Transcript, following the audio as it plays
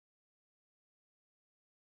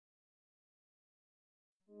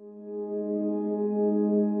To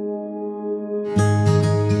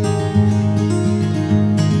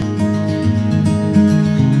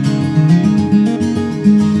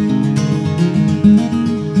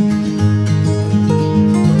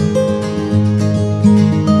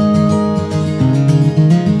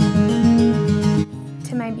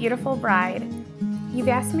my beautiful bride, you've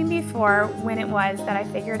asked me before when it was that I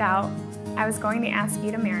figured out I was going to ask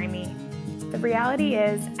you to marry me. The reality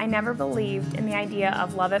is, I never believed in the idea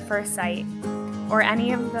of love at first sight or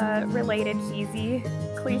any of the related cheesy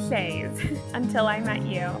cliches until I met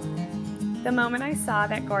you. The moment I saw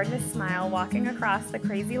that gorgeous smile walking across the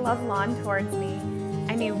crazy love lawn towards me,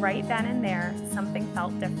 I knew right then and there something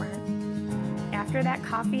felt different. After that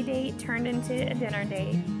coffee date turned into a dinner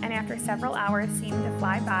date, and after several hours seemed to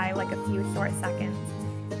fly by like a few short seconds,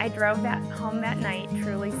 I drove home that night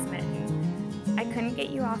truly smitten. I couldn't get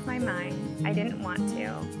you off my mind. I didn't want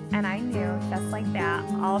to, and I knew, just like that,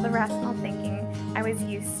 all the rational thinking I was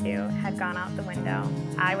used to had gone out the window.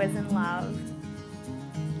 I was in love.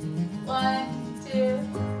 1, 2.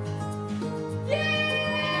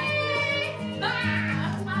 Yay!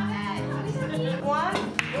 Love it! 1.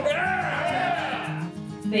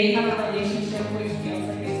 They have a relationship which feels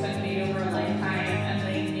like it's been made over a lifetime, and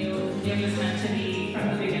they knew it was meant to be from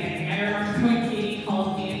the beginning. I remember when Katie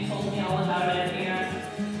called me and told me all about it, and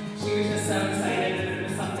she was just so excited that it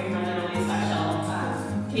was something really, really special.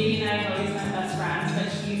 Katie and I have always been best friends, but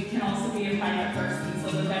she can also be a private person, so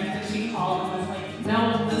the fact that she called and was like, no,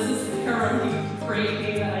 this is a really great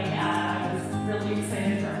day that I had. I was really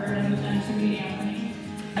excited for her and to meet Anthony.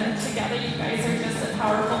 And together you guys are just a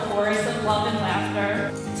powerful force of love and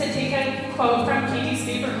laughter. To take a quote from Katie's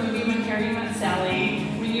favorite movie, When Harry Met Sally,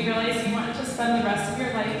 when you realize you want to spend the rest of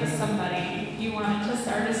your life with somebody, you want it to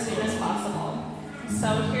start as soon as possible.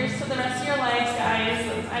 So here's to the rest of your lives, guys.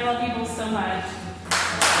 I love you both so much.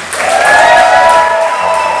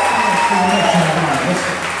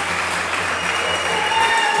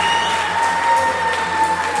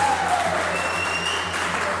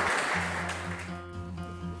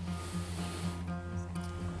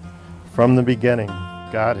 From the beginning,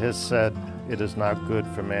 God has said, "It is not good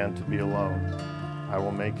for man to be alone. I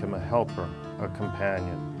will make him a helper, a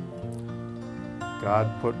companion."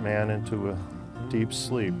 God put man into a deep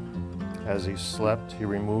sleep. As he slept, he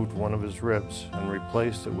removed one of his ribs and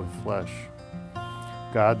replaced it with flesh.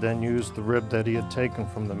 God then used the rib that he had taken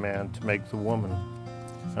from the man to make the woman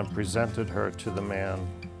and presented her to the man.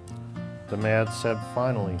 The man said,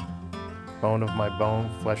 "Finally, bone of my bone,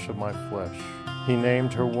 flesh of my flesh." He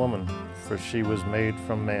named her woman, for she was made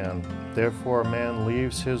from man. Therefore a man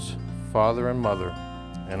leaves his father and mother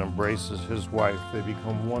and embraces his wife. They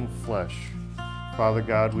become one flesh. Father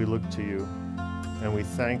God, we look to you and we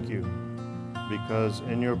thank you because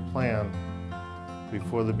in your plan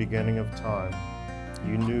before the beginning of time,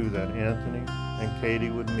 you knew that Anthony and Katie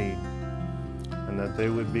would meet and that they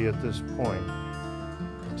would be at this point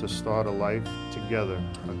to start a life together,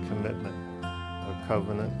 a commitment, a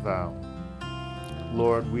covenant vow.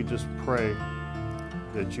 Lord, we just pray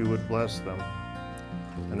that you would bless them.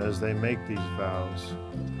 And as they make these vows,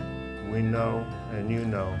 we know and you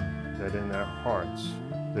know that in their hearts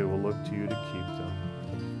they will look to you to keep them.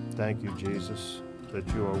 Thank you, Jesus, that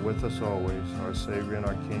you are with us always, our Savior and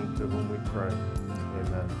our King, to whom we pray.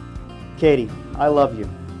 Amen. Katie, I love you.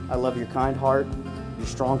 I love your kind heart, your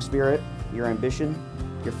strong spirit, your ambition,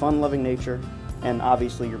 your fun-loving nature, and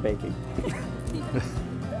obviously your baking.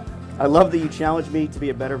 I love that you challenge me to be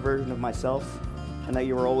a better version of myself and that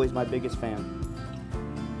you are always my biggest fan.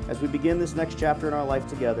 As we begin this next chapter in our life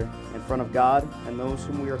together, in front of God and those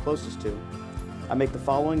whom we are closest to, I make the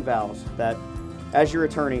following vows that, as your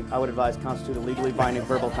attorney, I would advise constitute a legally binding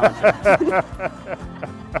verbal contract.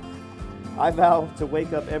 I vow to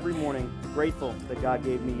wake up every morning grateful that God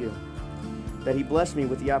gave me you, that he blessed me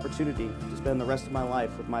with the opportunity to spend the rest of my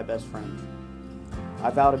life with my best friend. I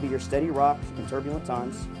vow to be your steady rock in turbulent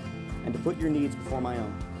times, and to put your needs before my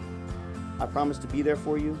own. I promise to be there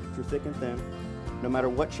for you through thick and thin, no matter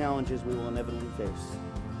what challenges we will inevitably face.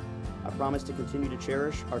 I promise to continue to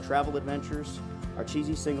cherish our travel adventures, our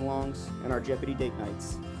cheesy sing-alongs, and our Jeopardy date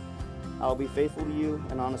nights. I will be faithful to you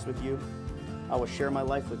and honest with you. I will share my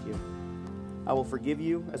life with you. I will forgive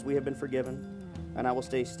you as we have been forgiven, and I will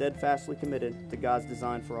stay steadfastly committed to God's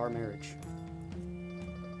design for our marriage.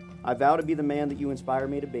 I vow to be the man that you inspire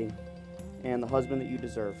me to be, and the husband that you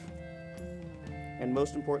deserve. And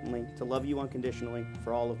most importantly, to love you unconditionally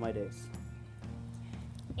for all of my days.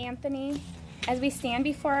 Anthony, as we stand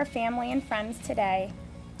before our family and friends today,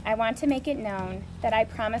 I want to make it known that I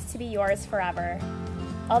promise to be yours forever.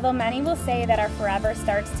 Although many will say that our forever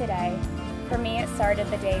starts today, For me, it started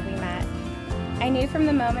the day we met. I knew from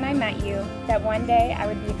the moment I met you that one day I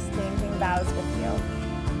would be exchanging vows with you.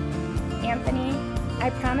 Anthony, I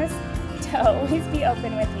promise to always be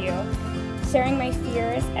open with you, sharing my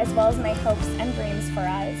fears as well as my hopes and dreams for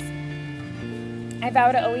us. I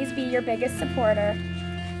vow to always be your biggest supporter,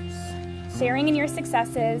 sharing in your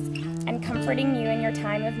successes and comforting you in your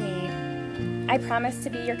time of need. I promise to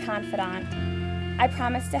be your confidant. I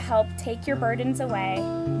promise to help take your burdens away,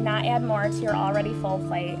 not add more to your already full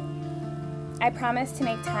plate. I promise to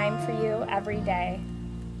make time for you every day.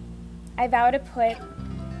 I vow to put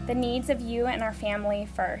the needs of you and our family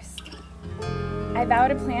first. I vow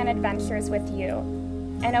to plan adventures with you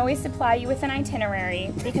and always supply you with an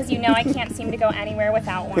itinerary because you know I can't seem to go anywhere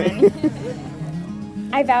without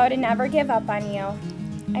one. I vow to never give up on you.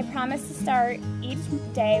 I promise to start each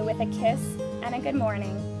day with a kiss and a good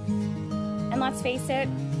morning. And let's face it,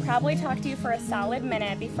 probably talk to you for a solid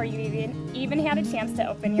minute before you even had a chance to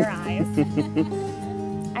open your eyes.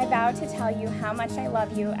 I vow to tell you how much I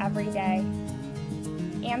love you every day.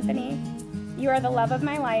 Anthony, you are the love of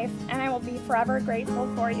my life, and I will be forever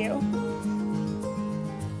grateful for you.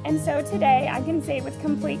 And so today, I can say with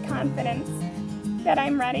complete confidence that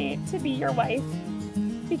I'm ready to be your wife.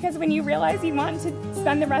 Because when you realize you want to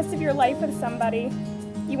spend the rest of your life with somebody,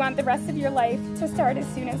 you want the rest of your life to start as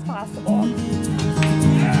soon as possible.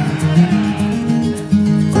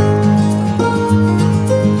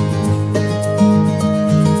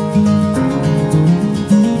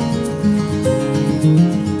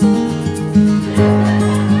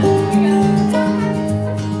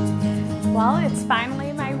 Well, it's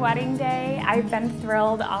finally my wedding day. I've been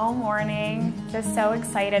thrilled all morning, just so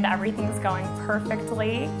excited. Everything's going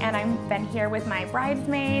perfectly, and I've been here with my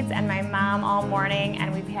bridesmaids and my mom all morning,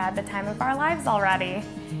 and we've had the time of our lives already.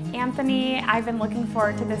 Anthony, I've been looking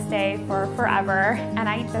forward to this day for forever, and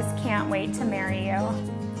I just can't wait to marry you.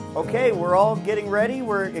 Okay, we're all getting ready.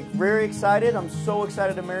 We're very excited. I'm so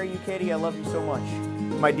excited to marry you, Katie. I love you so much.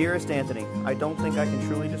 My dearest Anthony, I don't think I can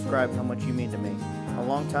truly describe how much you mean to me. A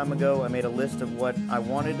long time ago, I made a list of what I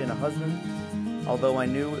wanted in a husband. Although I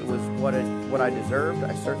knew it was what I deserved,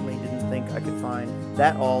 I certainly didn't think I could find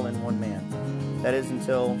that all in one man. That is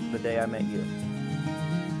until the day I met you.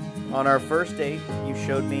 On our first date, you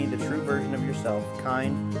showed me the true version of yourself,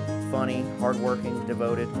 kind, funny, hardworking,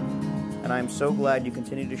 devoted, and I am so glad you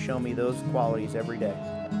continue to show me those qualities every day.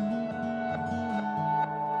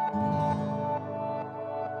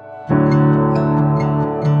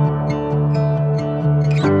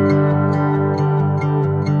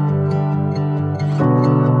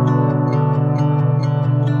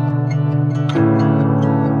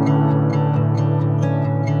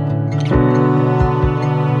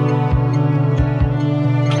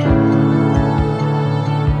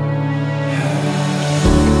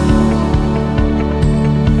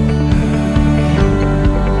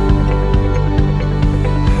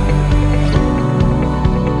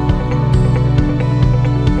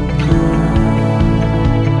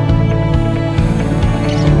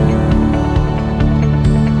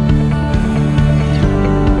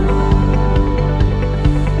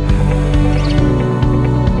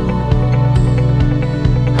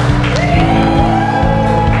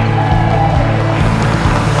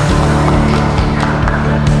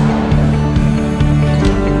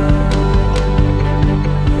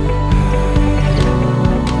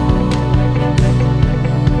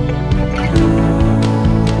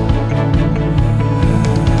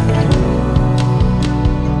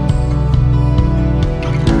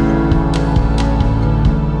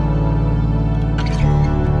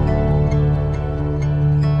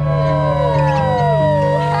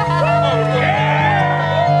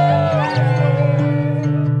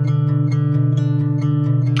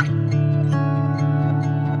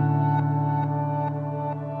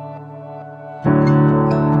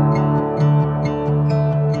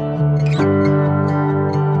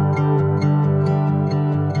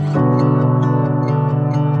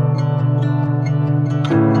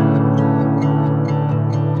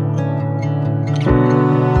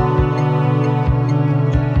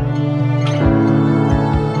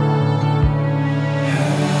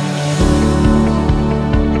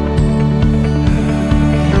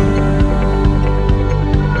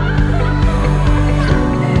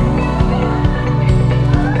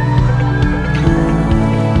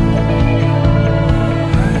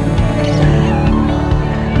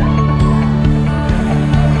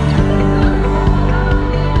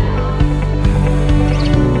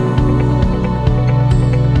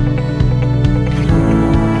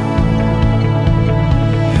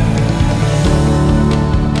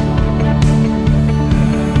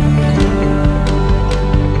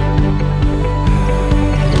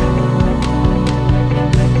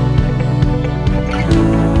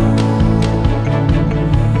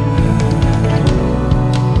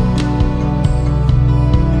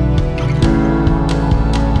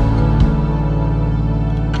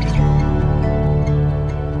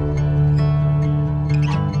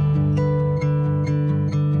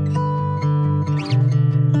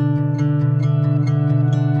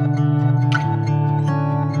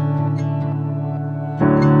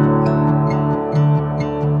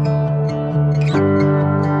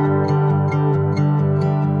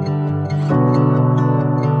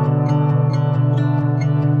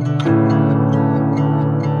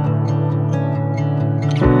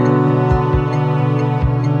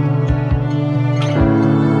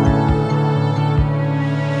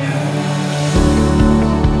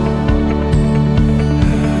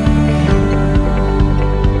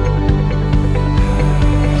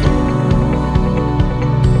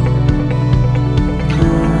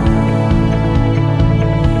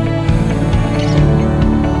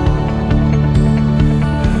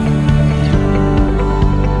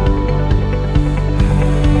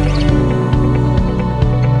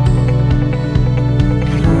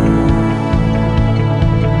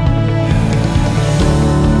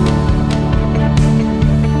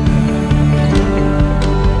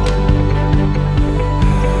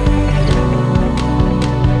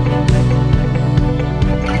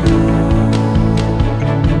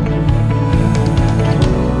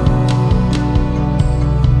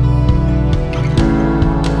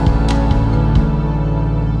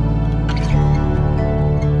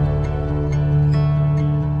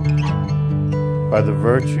 by the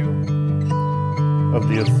virtue of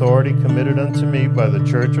the authority committed unto me by the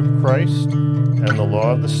Church of Christ and the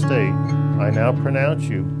law of the state, I now pronounce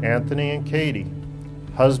you, Anthony and Katie,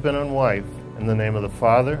 husband and wife, in the name of the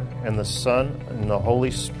Father, and the Son, and the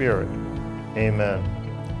Holy Spirit. Amen.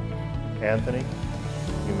 Anthony,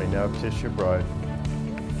 you may now kiss your bride.